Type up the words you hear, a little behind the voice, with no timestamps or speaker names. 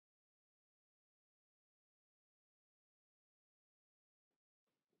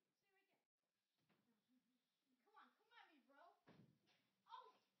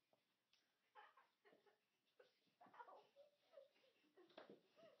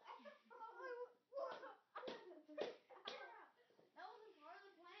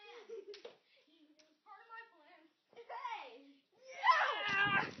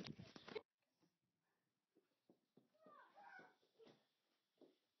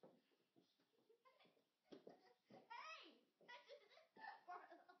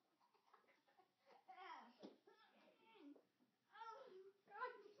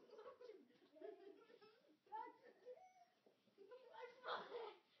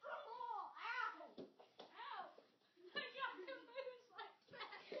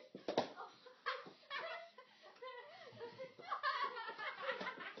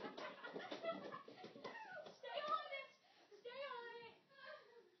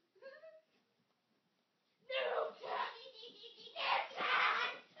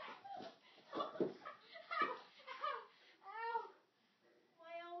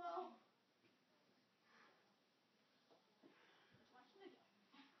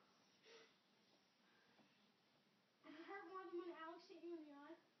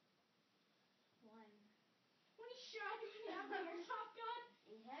shotgun out like a Top Gun?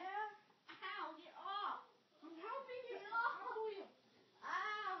 Yeah. Ow, get off. I'm helping you off the wheel.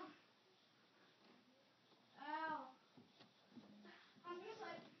 Ow. Ow. I'm just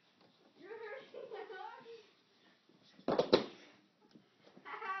like, you're hurting my arm.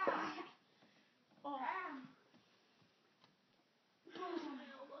 Ow. Oh. Ow. Oh, my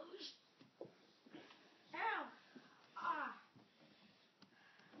elbows. Ow. Ah.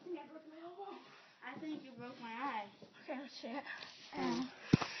 I think I broke my elbow. I think you broke my eye. Okay, let's see it.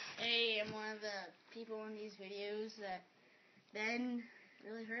 Hey, I'm one of the people in these videos that then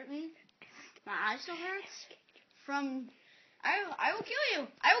really hurt me. My eye still hurts. I will kill you.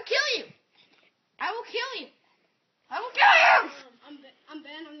 I will kill you. I will kill you. I will kill you. I'm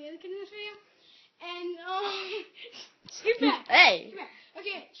Ben. I'm the other kid in this video. And get back. Hey. Get back.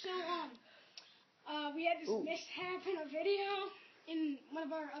 Okay, so we had this mishap in a video in one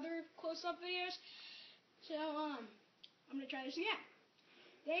of our other close-up videos. So I'm gonna try this again.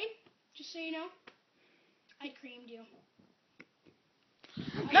 Dane, just so you know, I creamed you.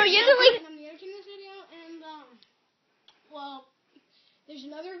 No, you didn't like. I'm the other kid in this video, and well, there's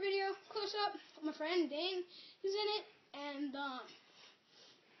another video close-up. My friend Dane is in it, and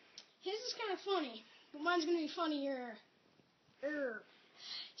his is kind of funny, but mine's gonna be funnier.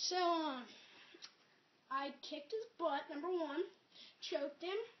 So I kicked his butt, number one, choked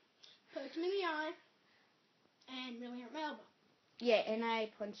him, poked him in the eye, and really hurt my elbow. Yeah, and I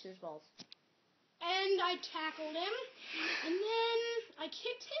punched his balls. And I tackled him, and then I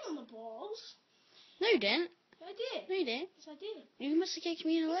kicked him on the balls. No, you didn't. I did. No, you didn't. Yes, I did. You must have kicked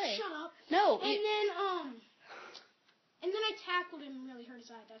me in the leg. Shut up. No. And then I tackled him and really hurt his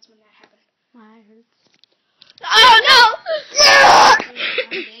eye. That's when that happened. My eye hurts. Oh no! I'm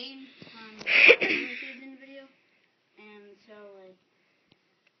Dane. In the video, and so like,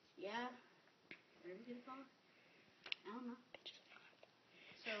 yeah, where did it fall? I don't know.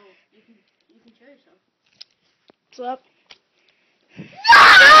 So you can show yourself. What's up?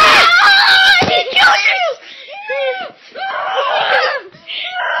 I can kill you!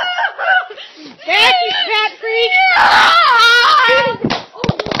 Back, you fat freak!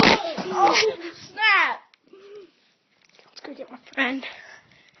 Oh, snap! Let's go get my friend.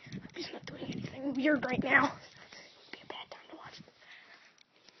 He's not doing anything weird right now. It'd be a bad time to watch it.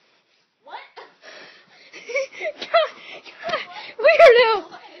 What? Weirdo!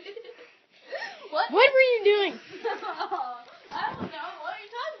 What? What were you doing? I don't know. What are you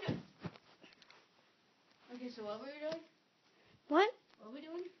talking about? Okay, so what were you doing? What? What were we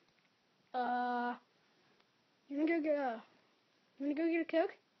doing? You wanna go get a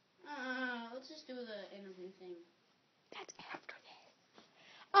Coke? Let's just do the interview thing. That's after this.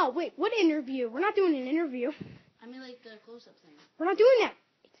 Oh, wait, what interview? We're not doing an interview. I mean, like the close-up thing. We're not doing that.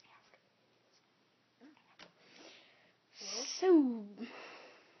 It's after. So,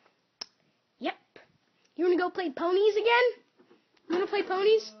 yep. You wanna go play ponies again? You wanna play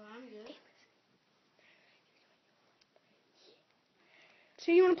ponies? I'm good.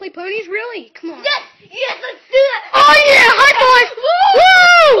 So you wanna play ponies? Really? Come on. Yes! Yes, let's do that! Oh yeah! High five!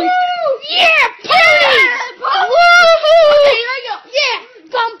 Woo! Yeah! Ponies! Woo! Okay, here I go. Yeah!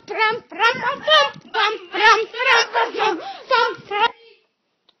 Bum bum bum bum bum bum bum bum bum bum bum.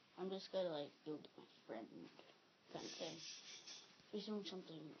 I'm just gonna like do it with my friend kind of thing. He's doing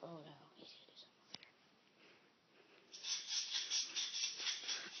something. Oh no, he's gonna do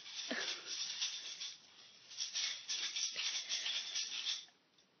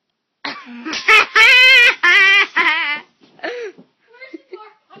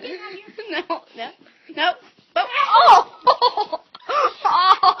No. Oh!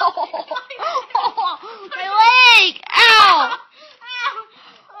 My leg! Ow!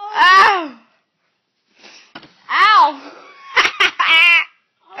 Ow! Ow!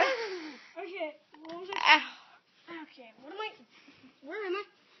 Okay, what was it? Okay, where am I?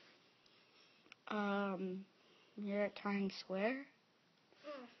 You're at Times Square?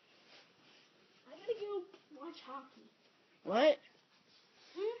 I gotta go watch hockey. What?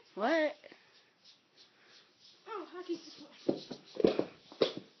 What? Oh, hockey's this way.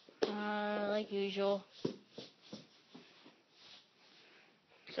 Like usual.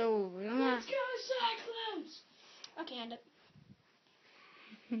 So, we're gonna... Let's go, Cyclones! Okay, end it.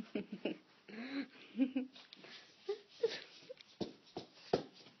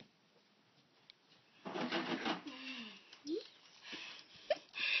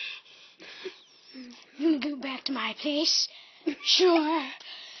 You wanna go back to my place? Sure.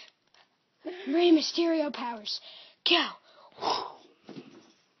 Rey Mysterio powers. Go.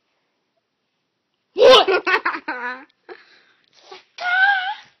 What?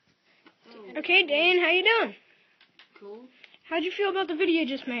 Okay, Dane, how you doing? Cool. How'd you feel about the video you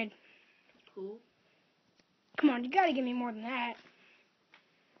just made? Cool. Come on, you gotta give me more than that.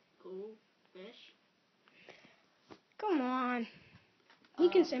 Cool. Fish. Come on. You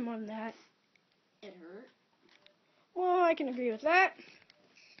can say more than that. It hurt. Well, I can agree with that.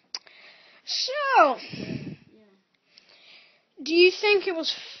 So, Yeah. do you think it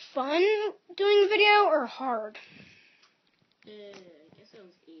was fun doing the video or hard? I guess it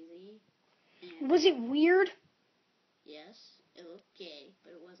was easy. And Was it weird? yes, it looked gay,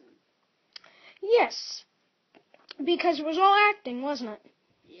 but it wasn't. Yes. Because it was all acting, wasn't it?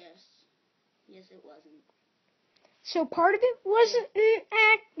 Yes. Yes, it wasn't. So part of it wasn't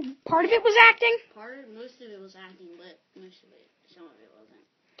part of it was acting? Most of it was acting, but some of it wasn't.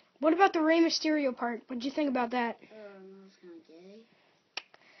 What about the Rey Mysterio part? What did you think about that? It was kind of gay.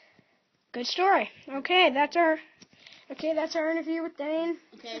 Good story. Okay, that's our interview with Dane.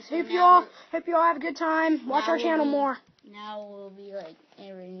 Okay, so Hope now you all have a good time. Watch our channel more. Now we'll be like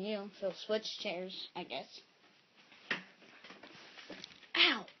interviewing you. So switch chairs, I guess.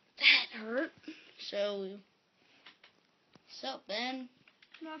 Ow, that hurt. So, what's up, Ben?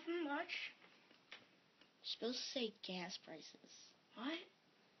 Nothing much. Supposed to say gas prices. What?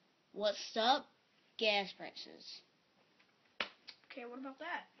 What's up? Gas prices. Okay, what about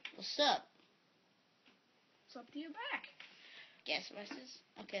that? What's up? It's up to you back. Gas prices.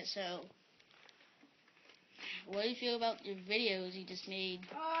 Okay, so what do you feel about your videos you just made?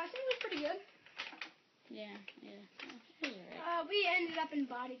 I think it was pretty good. Yeah. It was alright. We ended up in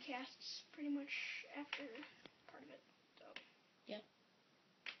body casts pretty much after part of it. So. Yep.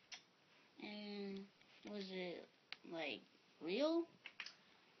 And was it like real?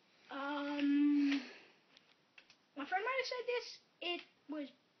 My friend might have said this. It was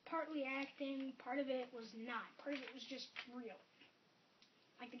partly acting, part of it was not. Part of it was just real.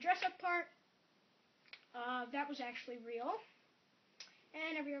 Like the dress-up part, that was actually real,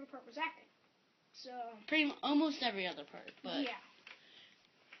 and every other part was acting. So Almost every other part, but yeah.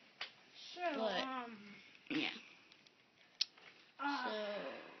 So yeah.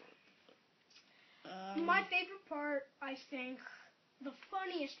 My favorite part, I think, the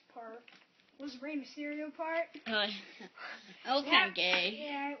funniest part, was Rey Mysterio part. That was kind of gay.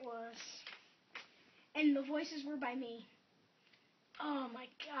 Yeah, it was. And the voices were by me. Oh my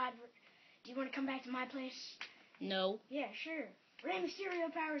God! Do you want to come back to my place? No. Yeah, sure. Rey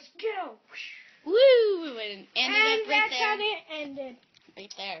Mysterio powers, go! Woo! And And up right that's there. how they ended.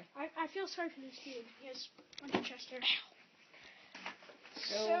 Right there. I feel sorry for this dude. He has Winchester.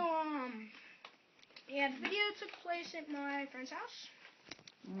 So, yeah, the video took place at my friend's house.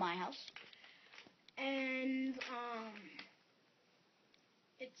 my house. And,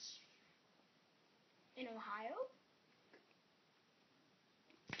 it's in Ohio.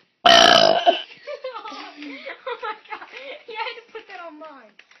 Oh my God. You had to put that on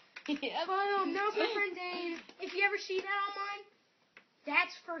mine. Yeah. But, that was my friend Dane. If you ever see that on mine,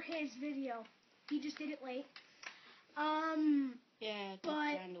 that's for his video. He just did it late. Yeah, took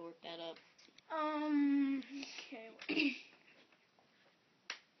but, time to work that up. Okay.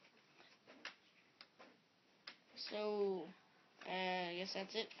 So, I guess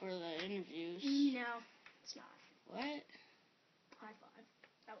that's it for the interviews. No, it's not. What? High five.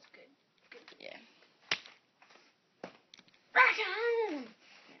 That was good. Good. Yeah. Rock on!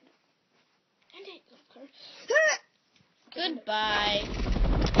 End it. Goodbye.